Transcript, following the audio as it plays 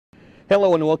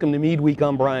Hello and welcome to Meade Week.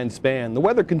 I'm Brian Spann. The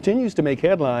weather continues to make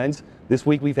headlines. This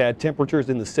week we've had temperatures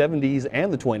in the 70s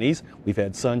and the 20s. We've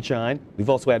had sunshine. We've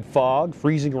also had fog,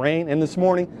 freezing rain, and this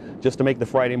morning, just to make the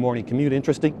Friday morning commute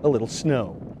interesting, a little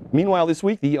snow. Meanwhile, this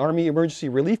week the Army Emergency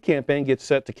Relief Campaign gets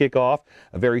set to kick off.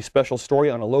 A very special story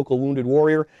on a local wounded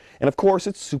warrior. And of course,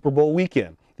 it's Super Bowl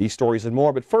weekend. These stories and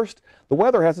more, but first, the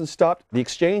weather hasn't stopped the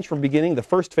Exchange from beginning the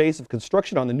first phase of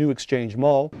construction on the new Exchange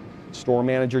Mall. Store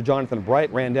manager Jonathan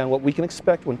Bright ran down what we can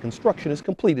expect when construction is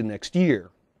completed next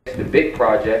year. The big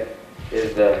project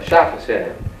is the shopping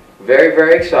center. Very,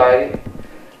 very exciting.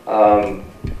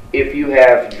 If you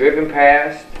have driven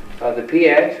past the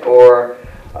PX or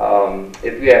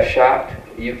if you have shopped,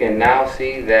 you can now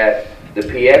see that the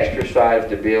PX side of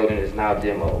the building is now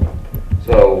demoed.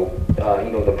 So,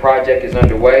 the project is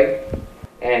underway,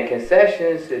 and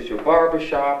concessions is your barber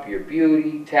shop, your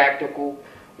beauty, tactical.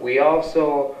 We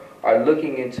also are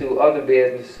looking into other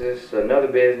businesses. Another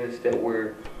business that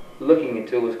we're looking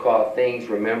into is called Things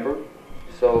Remember.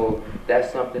 So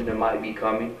that's something that might be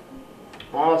coming.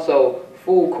 Also,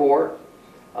 food court.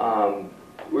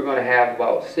 We're going to have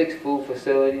about 6 food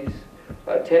facilities.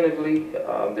 Tentatively,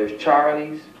 there's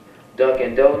Charlie's,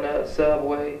 Dunkin' Donuts,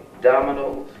 Subway,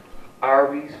 Domino's,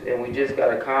 Arby's, and we just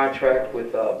got a contract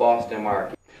with Boston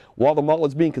Market. While the mall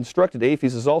is being constructed,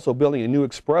 AAFES is also building a new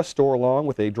express store along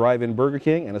with a drive-in Burger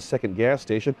King and a second gas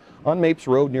station on Mapes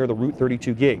Road near the Route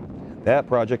 32 gate. That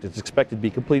project is expected to be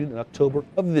completed in October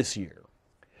of this year.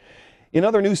 In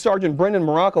other news, Sergeant Brendan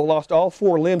Morocco lost all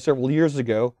 4 limbs several years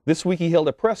ago. This week he held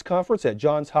a press conference at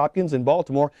Johns Hopkins in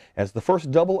Baltimore as the first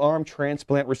double-arm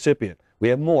transplant recipient. We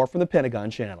have more from the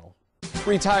Pentagon Channel.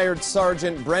 Retired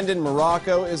Sergeant Brendan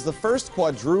Morocco is the first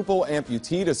quadruple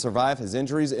amputee to survive his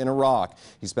injuries in Iraq.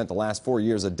 He spent the last 4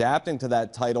 years adapting to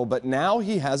that title, but now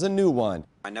he has a new one.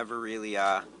 I never really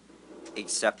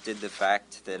accepted the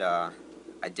fact that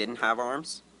I didn't have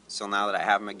arms. So now that I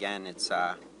have them again, it's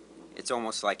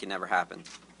almost like it never happened.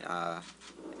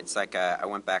 It's like I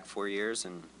went back 4 years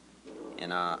and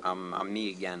I'm me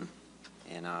again,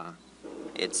 and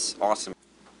it's awesome.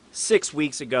 6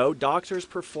 weeks ago, doctors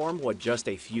performed what just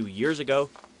a few years ago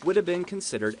would have been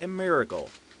considered a miracle.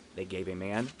 They gave a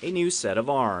man a new set of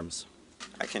arms.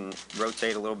 I can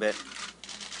rotate a little bit.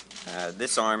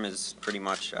 This arm is pretty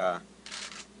much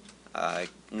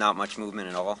not much movement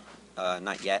at all,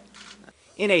 not yet.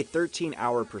 In a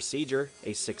 13-hour procedure,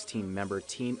 a 16-member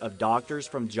team of doctors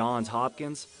from Johns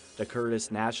Hopkins, the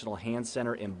Curtis National Hand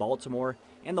Center in Baltimore,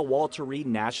 and the Walter Reed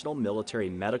National Military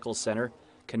Medical Center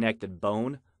connected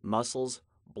bone, muscles,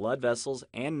 blood vessels,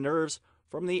 and nerves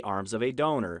from the arms of a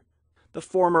donor. The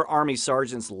former Army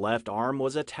sergeant's left arm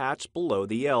was attached below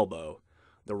the elbow.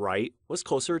 The right was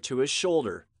closer to his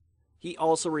shoulder. He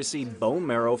also received bone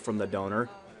marrow from the donor,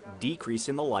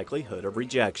 decreasing the likelihood of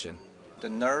rejection. The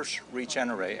nerves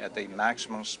regenerate at the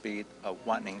maximum speed of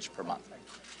 1 inch per month.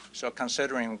 So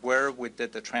considering where we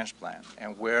did the transplant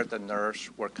and where the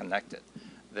nerves were connected,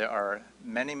 there are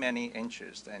many, many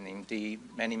inches and indeed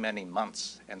many, many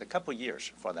months and a couple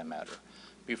years for that matter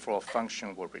before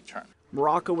function will return.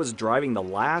 Morocco was driving the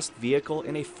last vehicle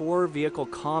in a 4-vehicle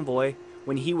convoy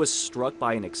when he was struck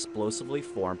by an explosively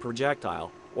formed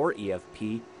projectile, or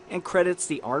EFP, and credits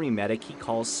the Army medic he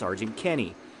calls Sergeant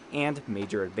Kenny and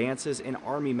major advances in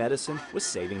Army medicine with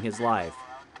saving his life.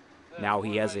 Now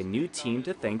he has a new team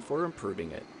to thank for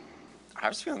improving it. I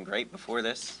was feeling great before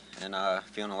this and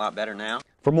feeling a lot better now.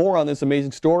 For more on this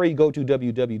amazing story, go to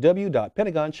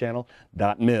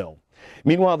www.pentagonchannel.mil.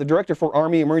 Meanwhile, the Director for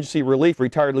Army Emergency Relief,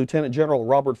 retired Lieutenant General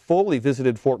Robert Foley,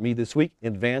 visited Fort Meade this week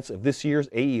in advance of this year's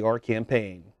AER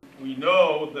campaign. We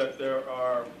know that there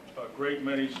are a great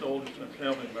many soldiers and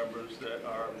family members that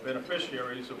are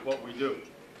beneficiaries of what we do.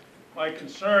 My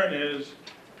concern is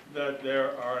that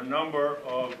there are a number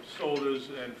of soldiers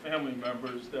and family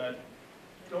members that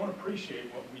don't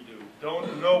appreciate what we do,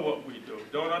 don't know what we do,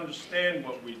 don't understand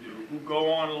what we do, who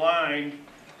go online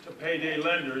to payday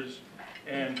lenders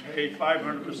and pay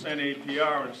 500%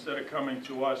 APR instead of coming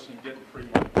to us and getting free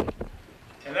money.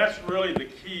 And that's really the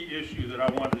key issue that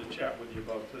I wanted to chat with you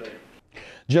about today.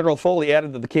 General Foley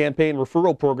added that the campaign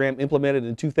referral program implemented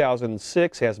in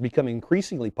 2006 has become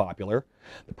increasingly popular.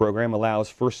 The program allows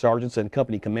first sergeants and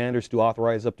company commanders to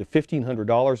authorize up to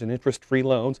 $1,500 in interest-free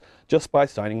loans just by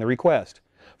signing the request.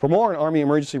 For more on Army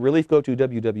Emergency Relief, go to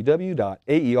www.aerhq.org.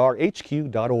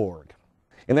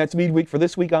 And that's Meade Week for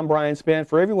this week. I'm Brian Spann.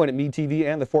 For everyone at Meade TV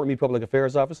and the Fort Meade Public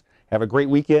Affairs Office, have a great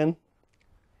weekend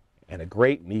and a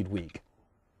great Meade Week.